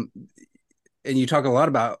 And you talk a lot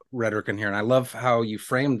about rhetoric in here, and I love how you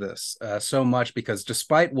framed this so much, because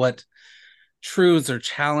despite what truths or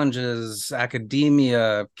challenges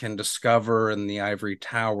academia can discover in the ivory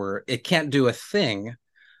tower, it can't do a thing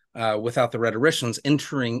without the rhetoricians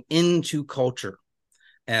entering into culture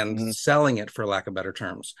and selling it, for lack of better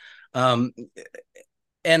terms. And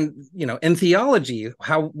in theology,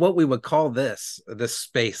 what we would call this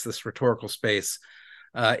space, this rhetorical space,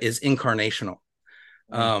 is incarnational.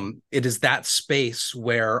 It is that space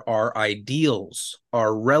where our ideals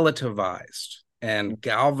are relativized and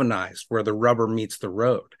galvanized, where the rubber meets the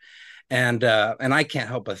road. And I can't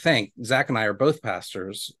help but think, Zach and I are both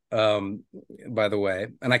pastors, by the way,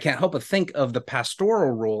 and I can't help but think of the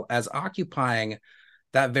pastoral role as occupying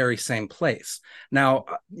that very same place. Now,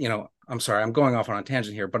 I'm sorry, I'm going off on a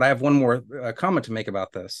tangent here, but I have one more comment to make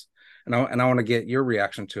about this, and I want to get your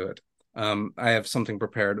reaction to it. I have something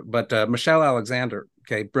prepared, but Michelle Alexander,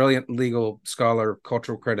 okay, brilliant legal scholar,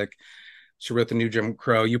 cultural critic. She wrote The New Jim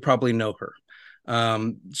Crow. You probably know her.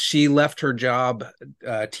 She left her job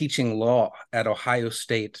teaching law at Ohio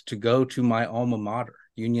State to go to my alma mater,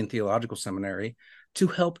 Union Theological Seminary, to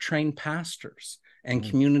help train pastors and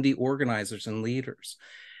community organizers and leaders.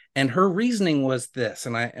 And her reasoning was this,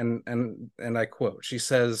 and I quote, she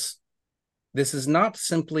says, "This is not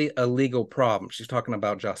simply a legal problem." She's talking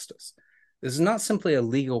about justice. "This is not simply a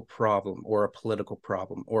legal problem or a political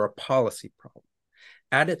problem or a policy problem.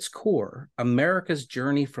 At its core, America's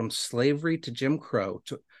journey from slavery to Jim Crow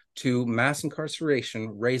to mass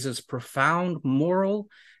incarceration raises profound moral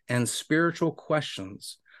and spiritual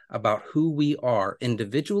questions about who we are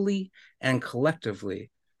individually and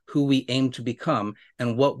collectively, who we aim to become,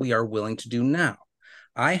 and what we are willing to do now.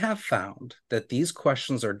 I have found that these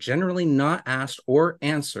questions are generally not asked or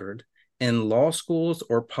answered in law schools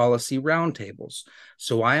or policy roundtables.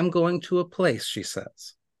 So I am going to a place, she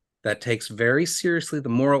says, that takes very seriously the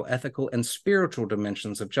moral, ethical, and spiritual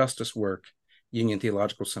dimensions of justice work, Union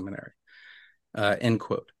Theological Seminary, end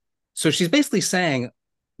quote. So she's basically saying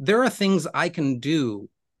there are things I can do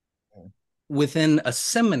within a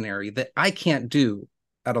seminary that I can't do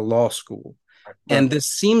at a law school. Right. And this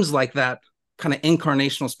seems like that kind of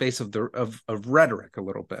incarnational space of rhetoric a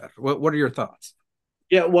little bit. What are your thoughts?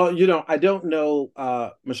 Yeah, well, I don't know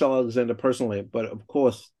Michelle Alexander personally, but of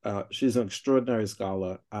course, she's an extraordinary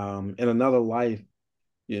scholar. In another life,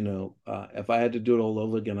 if I had to do it all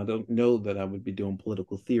over again, I don't know that I would be doing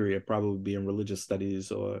political theory. I'd probably be in religious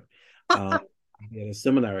studies or at a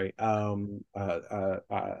seminary. I'm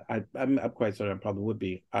quite certain I probably would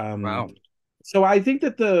be. Wow. So I think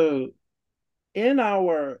that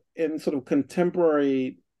in sort of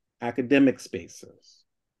contemporary academic spaces,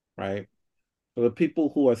 right? For the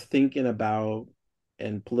people who are thinking about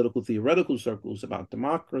in political theoretical circles about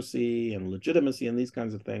democracy and legitimacy and these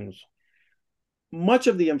kinds of things, much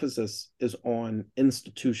of the emphasis is on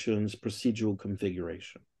institutions' procedural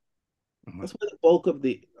configuration. Mm-hmm. That's where the bulk of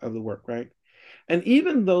the work, right? And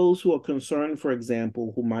even those who are concerned, for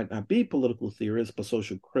example, who might not be political theorists, but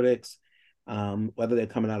social critics, whether they're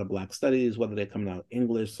coming out of Black studies, whether they're coming out of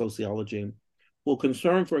English, sociology, who are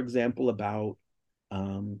concerned, for example, about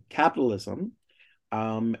capitalism,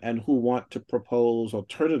 and who want to propose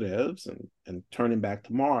alternatives and turning back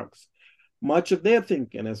to Marx, much of their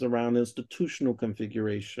thinking is around institutional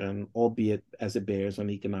configuration, albeit as it bears on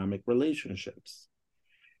economic relationships.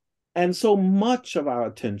 And so much of our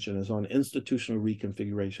attention is on institutional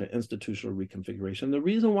reconfiguration. The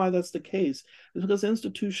reason why that's the case is because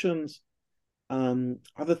institutions are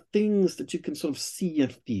the things that you can sort of see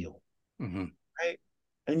and feel. Mm-hmm. Right?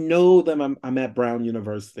 I know that I'm at Brown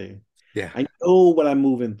University. Yeah, I know what I'm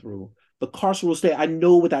moving through. The carceral state, I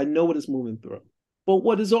know what it's moving through. But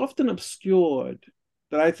what is often obscured,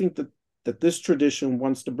 that I think that this tradition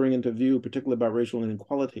wants to bring into view, particularly about racial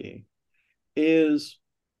inequality, is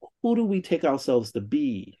who do we take ourselves to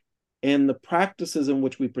be in the practices in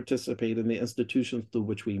which we participate, in the institutions through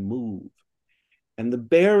which we move, and the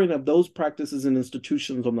bearing of those practices and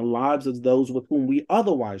institutions on the lives of those with whom we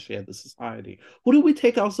otherwise share the society. Who do we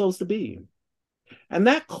take ourselves to be? And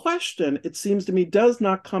that question, it seems to me, does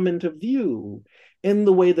not come into view in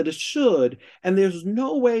the way that it should. And there's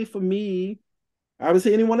no way for me, I would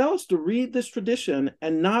say anyone else, to read this tradition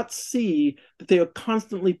and not see that they are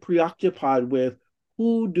constantly preoccupied with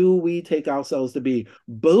who do we take ourselves to be,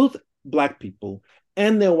 both Black people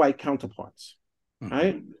and their white counterparts. Mm-hmm.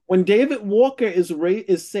 Right? When David Walker is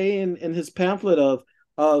saying in his pamphlet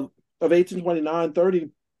of 1829-30,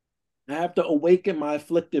 I have to awaken my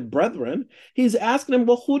afflicted brethren, he's asking them,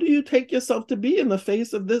 well, who do you take yourself to be in the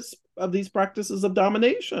face of these practices of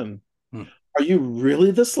domination? Hmm. Are you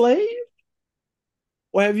really the slave?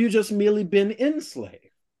 Or have you just merely been enslaved?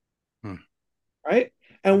 Hmm. Right?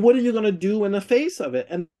 And what are you going to do in the face of it?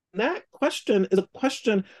 And that question is a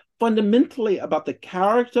question fundamentally about the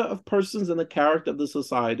character of persons and the character of the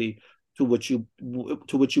society to which you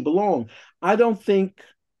belong. I don't think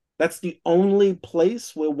that's the only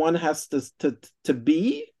place where one has to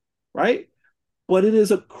be, right? But it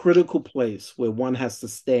is a critical place where one has to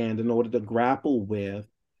stand in order to grapple with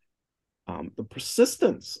the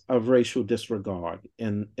persistence of racial disregard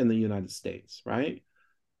in the United States, right?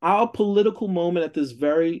 Our political moment at this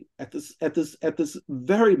very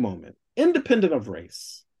moment, independent of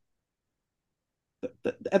race,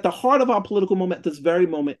 at the heart of our political moment at this very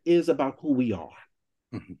moment is about who we are.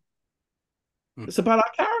 Mm-hmm. Mm-hmm. It's about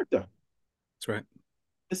our character. That's right.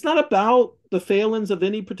 It's not about the failings of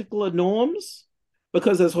any particular norms,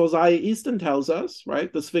 because as Hosea Easton tells us,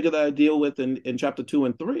 right, this figure that I deal with in chapter 2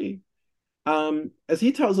 and 3, as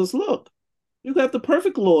he tells us, look, you have the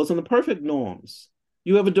perfect laws and the perfect norms.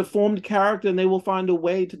 You have a deformed character, and they will find a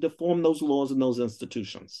way to deform those laws and those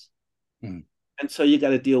institutions. Mm. And so you got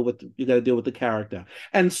to deal with the character.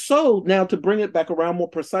 And so now, to bring it back around more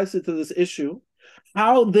precisely to this issue,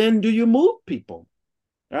 how then do you move people,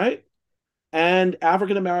 right? And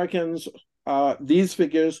African Americans, these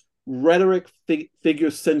figures, rhetoric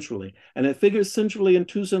figures centrally, and it figures centrally in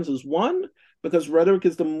two senses. One, because rhetoric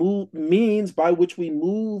is the means by which we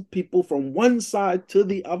move people from one side to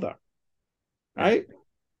the other, right?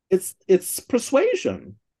 It's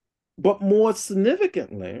persuasion. But more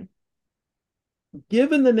significantly,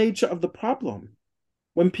 given the nature of the problem,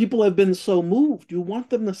 when people have been so moved, you want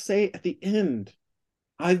them to say at the end,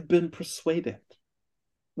 I've been persuaded.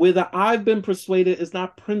 Where the I've been persuaded is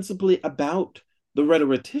not principally about the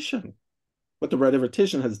rhetorician, what the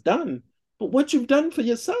rhetorician has done, but what you've done for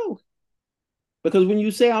yourself. Because when you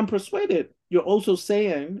say I'm persuaded, you're also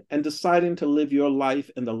saying and deciding to live your life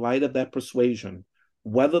in the light of that persuasion,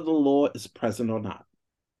 whether the law is present or not.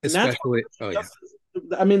 And that's Especially, oh yeah. justice,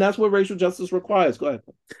 I mean, that's what racial justice requires. Go ahead.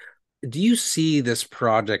 Do you see this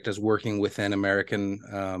project as working within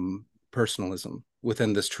American personalism,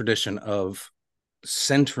 within this tradition of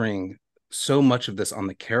centering so much of this on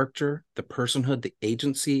the character, the personhood, the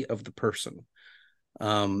agency of the person?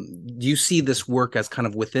 Do you see this work as kind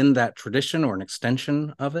of within that tradition or an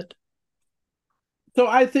extension of it? So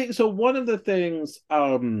I think so. One of the things,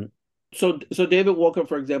 so David Walker,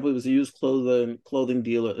 for example, he was a used clothing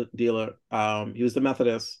dealer. He was the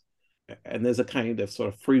Methodist, and there's a kind of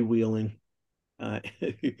sort of freewheeling uh,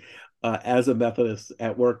 as a Methodist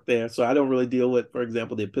at work there. So I don't really deal with, for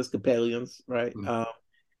example, the Episcopalians, right? And I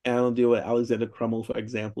don't deal with Alexander Crummell, for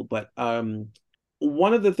example. But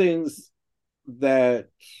one of the things that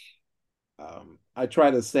I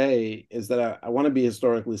try to say is that I want to be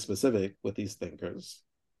historically specific with these thinkers.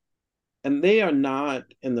 And they are not,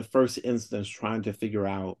 in the first instance, trying to figure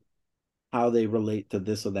out how they relate to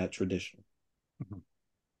this or that tradition.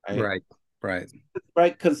 Right, right.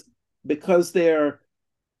 Right. Because they're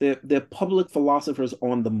public philosophers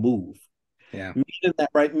on the move. Yeah.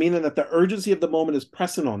 Meaning that the urgency of the moment is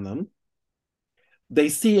pressing on them. They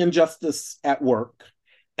see injustice at work,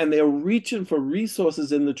 and they're reaching for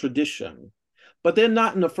resources in the tradition. But they're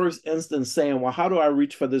not in the first instance saying, well, how do I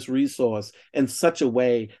reach for this resource in such a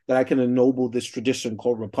way that I can ennoble this tradition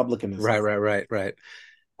called republicanism? Right.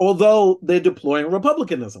 Although they're deploying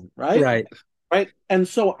republicanism, right? Right. Right. And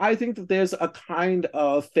so I think that there's a kind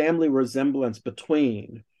of family resemblance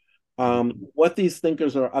between what these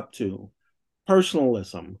thinkers are up to,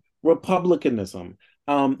 personalism, republicanism,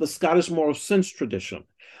 the Scottish moral sense tradition.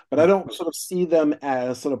 But I don't sort of see them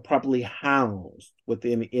as sort of properly housed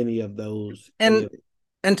within any of those. And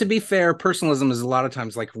to be fair, personalism is a lot of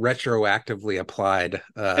times like retroactively applied.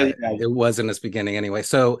 It was in its beginning anyway.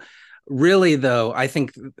 So really, though, I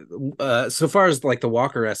think so far as like the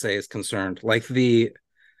Walker essay is concerned, like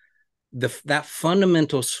that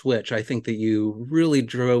fundamental switch, I think that you really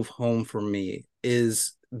drove home for me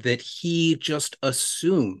is that he just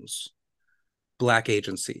assumes Black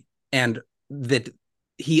agency, and that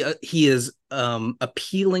he is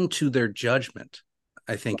appealing to their judgment,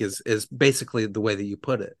 I think is basically the way that you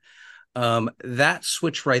put it. That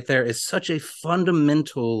switch right there is such a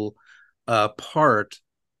fundamental part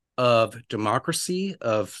of democracy,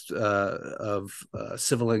 of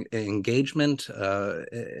civil engagement,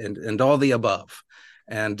 and all the above.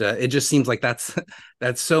 And it just seems like that's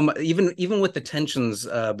so much, even with the tensions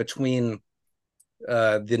between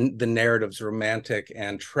the narratives, romantic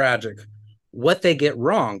and tragic. What they get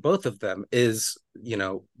wrong, both of them, is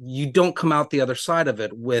you don't come out the other side of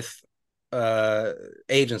it with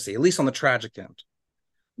agency, at least on the tragic end,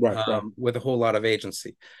 right. with a whole lot of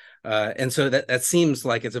agency. And so that seems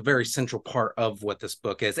like it's a very central part of what this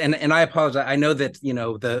book is. And I apologize. I know that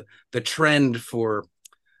the trend for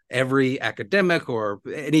every academic or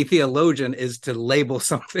any theologian is to label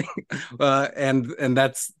something, and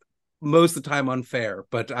that's most of the time unfair.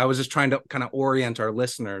 But I was just trying to kind of orient our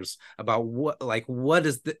listeners about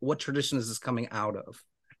what tradition is this coming out of.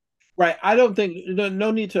 Right. I don't think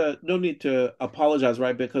no need to apologize,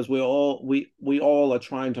 right? Because we all are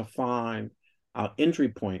trying to find entry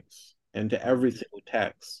points into every single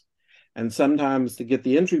text. And sometimes to get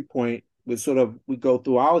the entry point, we go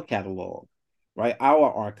through our catalog, right?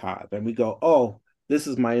 Our archive, and we go, oh, this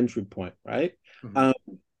is my entry point, right?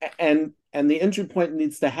 And the entry point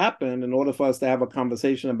needs to happen in order for us to have a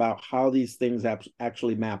conversation about how these things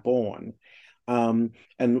actually map on. And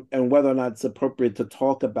whether or not it's appropriate to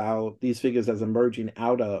talk about these figures as emerging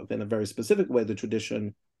out of, in a very specific way, the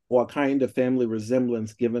tradition, or a kind of family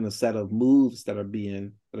resemblance given a set of moves that are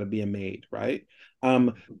being made, right?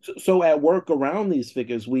 So at work around these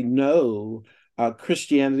figures, we know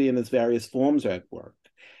Christianity in its various forms are at work.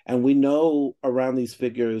 And we know around these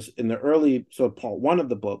figures in the early, so part one of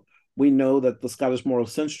the book, we know that the Scottish moral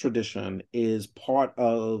sense tradition is part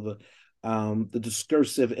of the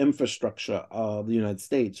discursive infrastructure of the United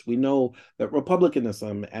States. We know that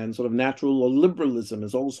republicanism and sort of natural liberalism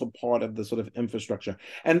is also part of the sort of infrastructure.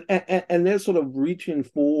 And they're sort of reaching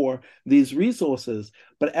for these resources,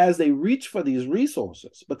 but as they reach for these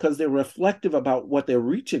resources, because they're reflective about what they're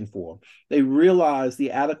reaching for, they realize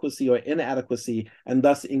the adequacy or inadequacy and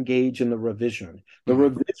thus engage in the revision. The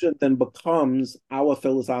revision then becomes our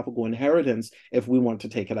philosophical inheritance if we want to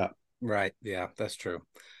take it up. Right. Yeah, that's true.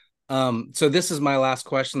 So this is my last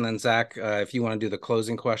question then, Zach, if you want to do the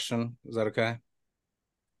closing question, is that okay?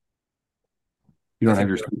 You don't have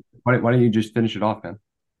your, why don't you just finish it off, man?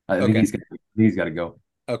 I think he's got to go.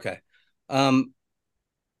 Okay.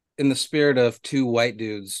 In the spirit of two white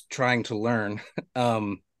dudes trying to learn,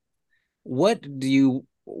 what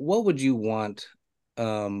would you want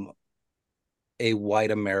a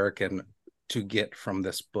white American to get from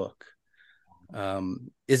this book?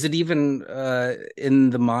 Is it even in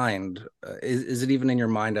the mind? Is it even in your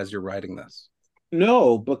mind as you're writing this?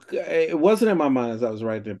 No, but it wasn't in my mind as I was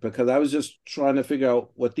writing it, because I was just trying to figure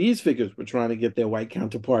out what these figures were trying to get their white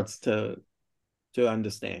counterparts to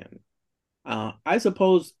understand. I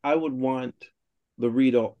suppose I would want the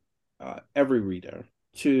reader, every reader,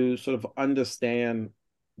 to sort of understand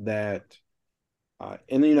that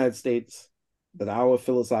in the United States, that our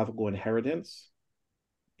philosophical inheritance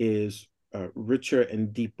is richer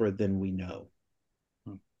and deeper than we know.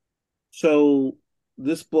 So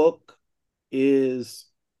this book is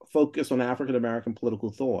focused on African American political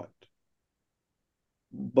thought,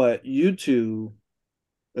 but you two,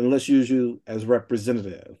 and let's use you as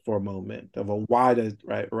representative for a moment of a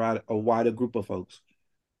wider group of folks,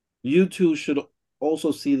 you two should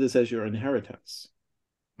also see this as your inheritance,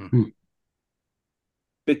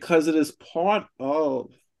 because it is part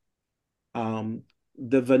of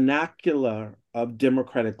the vernacular of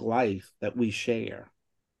democratic life that we share.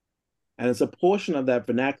 And it's a portion of that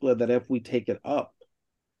vernacular that, if we take it up,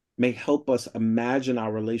 may help us imagine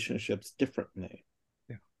our relationships differently.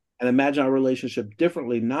 Yeah. And imagine our relationship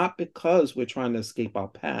differently, not because we're trying to escape our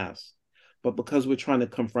past, but because we're trying to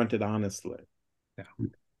confront it honestly. Yeah.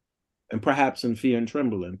 And perhaps in fear and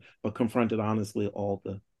trembling, but confront it honestly all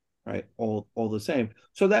the same.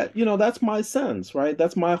 So that, that's my sense, right?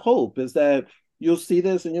 That's my hope, is that you'll see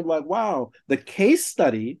this and you're like, wow, the case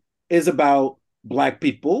study is about Black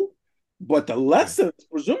people, but the lessons,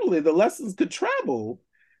 presumably the lessons could travel,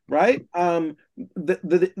 right? That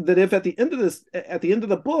if at the end of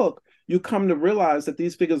the book, you come to realize that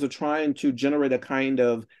these figures are trying to generate a kind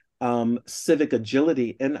of civic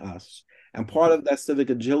agility in us. And part of that civic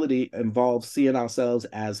agility involves seeing ourselves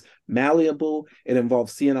as malleable. It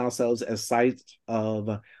involves seeing ourselves as sites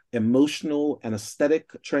of emotional and aesthetic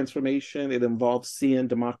transformation. It involves seeing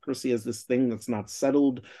democracy as this thing that's not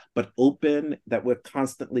settled, but open, that we're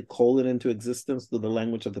constantly calling into existence through the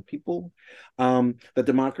language of the people. That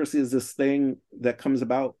democracy is this thing that comes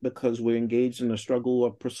about because we're engaged in a struggle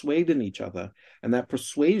of persuading each other. And that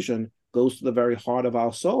persuasion goes to the very heart of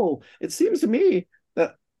our soul. It seems to me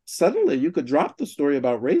that suddenly you could drop the story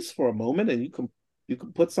about race for a moment and you can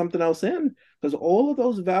put something else in, because all of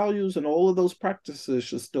those values and all of those practices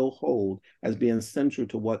should still hold as being central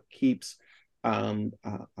to what keeps our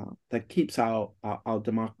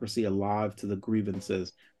democracy alive, to the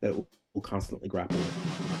grievances that we'll constantly grapple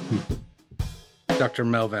with. Dr.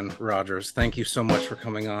 Melvin Rogers, thank you so much for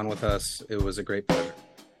coming on with us. It was a great pleasure.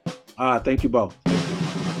 Thank you both.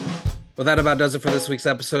 Well, that about does it for this week's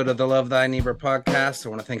episode of the Love Thy Neighbor podcast. I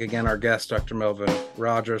want to thank again our guest, Dr. Melvin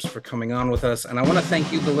Rogers, for coming on with us. And I want to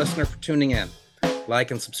thank you, the listener, for tuning in.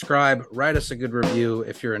 Like and subscribe, write us a good review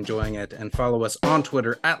if you're enjoying it, and follow us on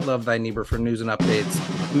Twitter at Love Thy Neighbor for news and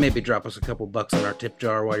updates. And maybe drop us a couple bucks in our tip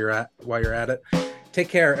jar while you're at it. Take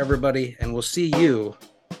care, everybody, and we'll see you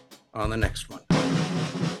on the next one.